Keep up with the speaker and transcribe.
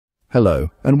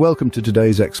Hello, and welcome to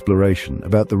today's exploration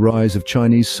about the rise of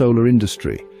Chinese solar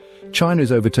industry. China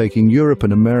is overtaking Europe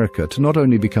and America to not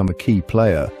only become a key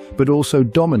player, but also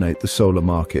dominate the solar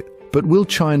market. But will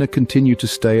China continue to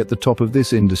stay at the top of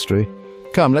this industry?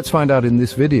 Come, let's find out in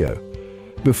this video.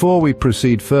 Before we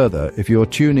proceed further, if you're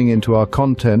tuning into our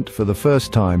content for the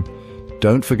first time,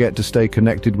 don't forget to stay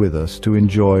connected with us to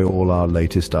enjoy all our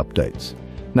latest updates.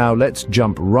 Now let's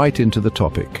jump right into the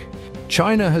topic.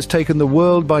 China has taken the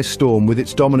world by storm with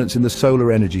its dominance in the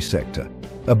solar energy sector.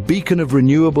 A beacon of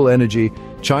renewable energy,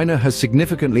 China has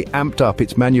significantly amped up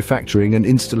its manufacturing and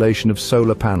installation of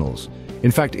solar panels.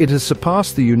 In fact, it has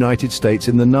surpassed the United States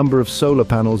in the number of solar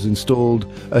panels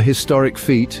installed, a historic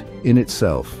feat in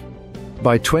itself.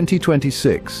 By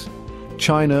 2026,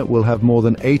 China will have more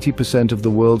than 80% of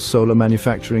the world's solar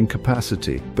manufacturing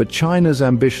capacity. But China's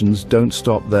ambitions don't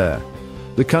stop there.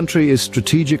 The country is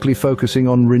strategically focusing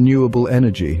on renewable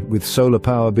energy, with solar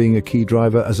power being a key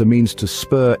driver as a means to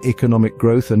spur economic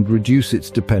growth and reduce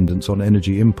its dependence on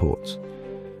energy imports.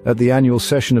 At the annual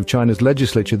session of China's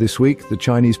legislature this week, the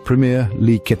Chinese Premier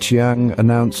Li Keqiang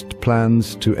announced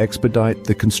plans to expedite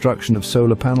the construction of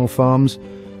solar panel farms,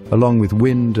 along with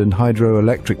wind and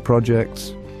hydroelectric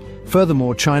projects.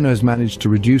 Furthermore, China has managed to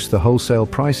reduce the wholesale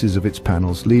prices of its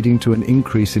panels, leading to an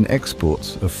increase in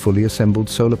exports of fully assembled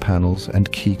solar panels and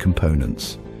key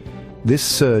components. This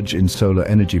surge in solar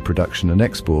energy production and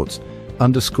exports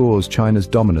underscores China's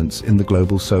dominance in the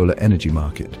global solar energy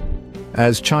market.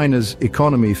 As China's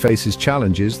economy faces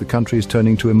challenges, the country is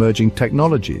turning to emerging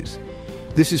technologies.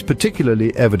 This is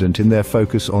particularly evident in their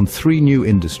focus on three new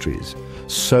industries: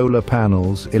 solar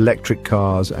panels, electric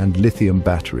cars, and lithium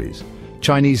batteries.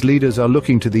 Chinese leaders are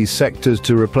looking to these sectors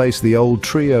to replace the old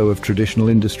trio of traditional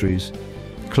industries: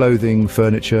 clothing,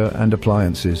 furniture, and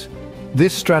appliances.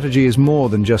 This strategy is more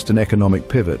than just an economic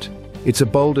pivot. It's a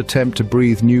bold attempt to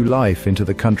breathe new life into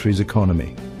the country's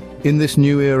economy. In this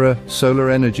new era, solar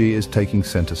energy is taking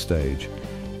center stage.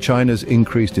 China's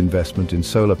increased investment in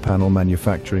solar panel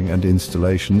manufacturing and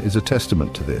installation is a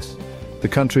testament to this. The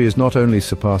country is not only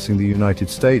surpassing the United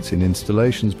States in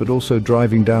installations, but also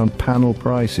driving down panel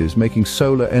prices, making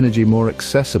solar energy more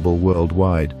accessible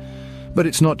worldwide. But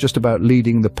it's not just about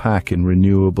leading the pack in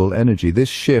renewable energy. This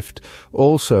shift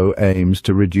also aims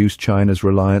to reduce China's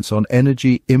reliance on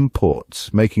energy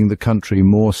imports, making the country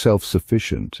more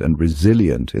self-sufficient and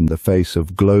resilient in the face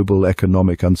of global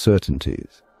economic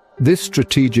uncertainties. This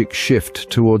strategic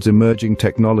shift towards emerging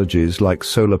technologies like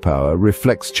solar power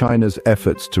reflects China's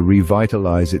efforts to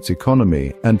revitalize its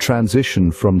economy and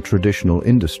transition from traditional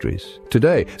industries.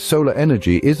 Today, solar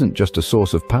energy isn't just a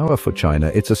source of power for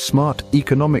China, it's a smart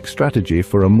economic strategy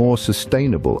for a more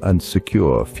sustainable and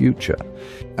secure future.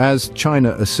 As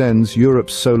China ascends,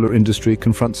 Europe's solar industry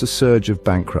confronts a surge of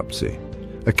bankruptcy.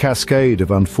 A cascade of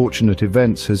unfortunate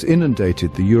events has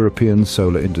inundated the European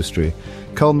solar industry,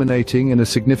 culminating in a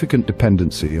significant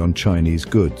dependency on Chinese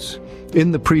goods.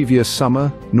 In the previous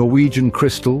summer, Norwegian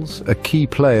Crystals, a key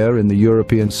player in the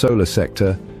European solar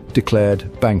sector,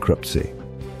 declared bankruptcy.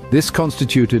 This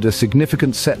constituted a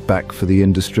significant setback for the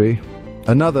industry.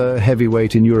 Another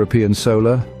heavyweight in European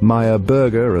solar, Meyer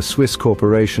Burger, a Swiss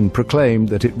corporation, proclaimed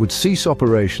that it would cease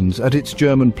operations at its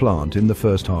German plant in the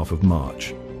first half of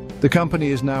March. The company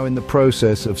is now in the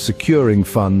process of securing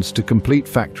funds to complete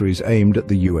factories aimed at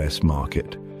the US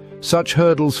market. Such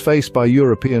hurdles faced by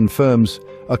European firms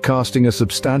are casting a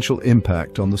substantial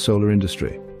impact on the solar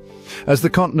industry. As the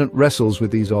continent wrestles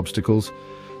with these obstacles,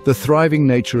 the thriving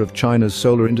nature of China's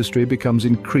solar industry becomes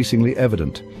increasingly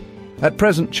evident. At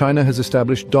present, China has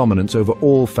established dominance over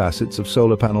all facets of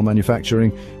solar panel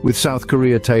manufacturing, with South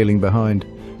Korea tailing behind.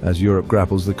 As Europe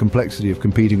grapples the complexity of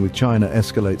competing with China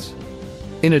escalates.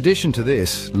 In addition to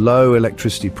this, low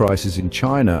electricity prices in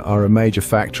China are a major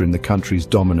factor in the country's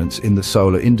dominance in the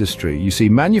solar industry. You see,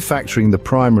 manufacturing the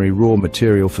primary raw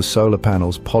material for solar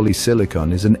panels,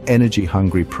 polysilicon, is an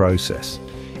energy-hungry process.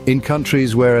 In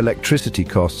countries where electricity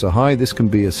costs are high, this can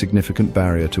be a significant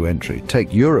barrier to entry.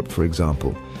 Take Europe, for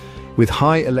example. With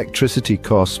high electricity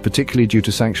costs, particularly due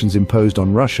to sanctions imposed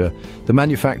on Russia, the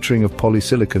manufacturing of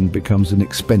polysilicon becomes an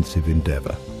expensive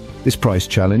endeavor. This price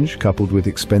challenge, coupled with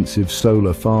expensive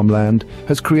solar farmland,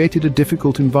 has created a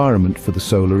difficult environment for the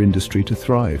solar industry to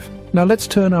thrive. Now let's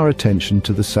turn our attention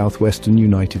to the southwestern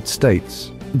United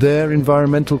States. Their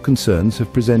environmental concerns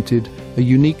have presented a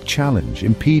unique challenge,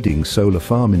 impeding solar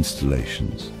farm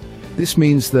installations. This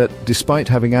means that, despite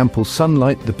having ample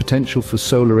sunlight, the potential for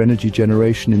solar energy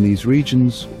generation in these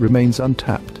regions remains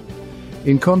untapped.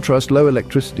 In contrast, low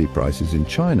electricity prices in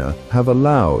China have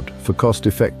allowed for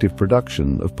cost-effective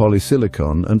production of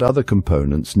polysilicon and other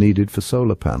components needed for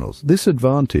solar panels. This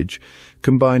advantage,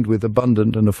 combined with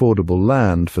abundant and affordable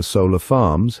land for solar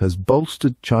farms, has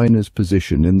bolstered China's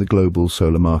position in the global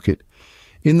solar market.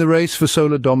 In the race for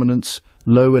solar dominance,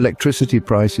 low electricity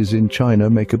prices in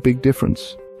China make a big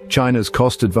difference. China's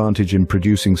cost advantage in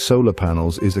producing solar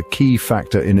panels is a key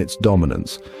factor in its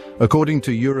dominance. According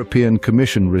to European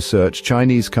Commission research,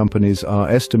 Chinese companies are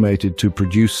estimated to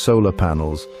produce solar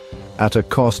panels at a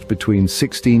cost between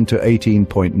 16 to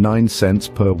 18.9 cents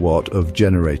per watt of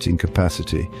generating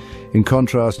capacity. In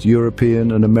contrast,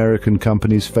 European and American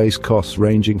companies face costs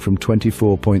ranging from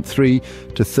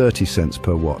 24.3 to 30 cents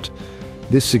per watt.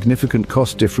 This significant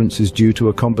cost difference is due to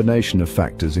a combination of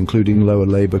factors, including lower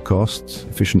labor costs,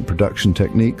 efficient production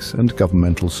techniques, and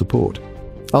governmental support.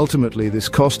 Ultimately, this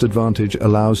cost advantage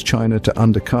allows China to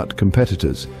undercut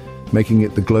competitors, making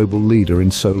it the global leader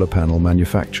in solar panel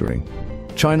manufacturing.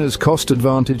 China's cost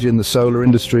advantage in the solar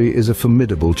industry is a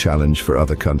formidable challenge for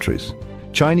other countries.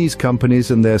 Chinese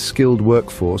companies and their skilled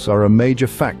workforce are a major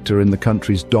factor in the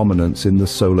country's dominance in the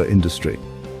solar industry.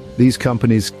 These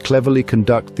companies cleverly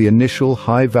conduct the initial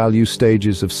high-value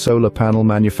stages of solar panel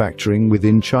manufacturing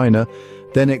within China,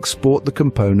 then export the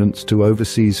components to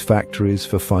overseas factories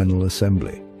for final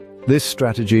assembly. This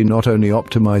strategy not only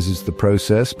optimizes the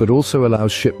process, but also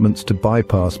allows shipments to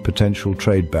bypass potential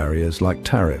trade barriers like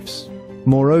tariffs.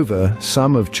 Moreover,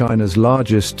 some of China's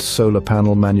largest solar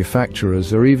panel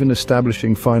manufacturers are even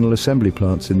establishing final assembly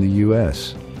plants in the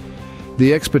US.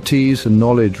 The expertise and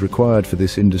knowledge required for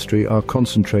this industry are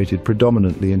concentrated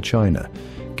predominantly in China,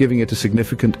 giving it a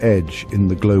significant edge in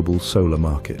the global solar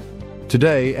market.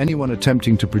 Today, anyone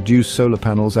attempting to produce solar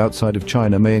panels outside of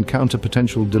China may encounter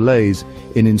potential delays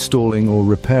in installing or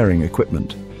repairing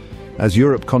equipment. As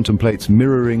Europe contemplates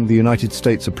mirroring the United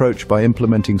States approach by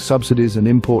implementing subsidies and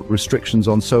import restrictions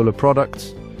on solar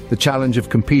products, the challenge of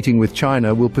competing with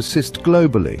China will persist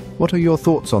globally. What are your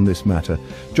thoughts on this matter?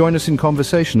 Join us in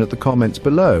conversation at the comments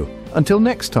below. Until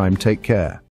next time, take care.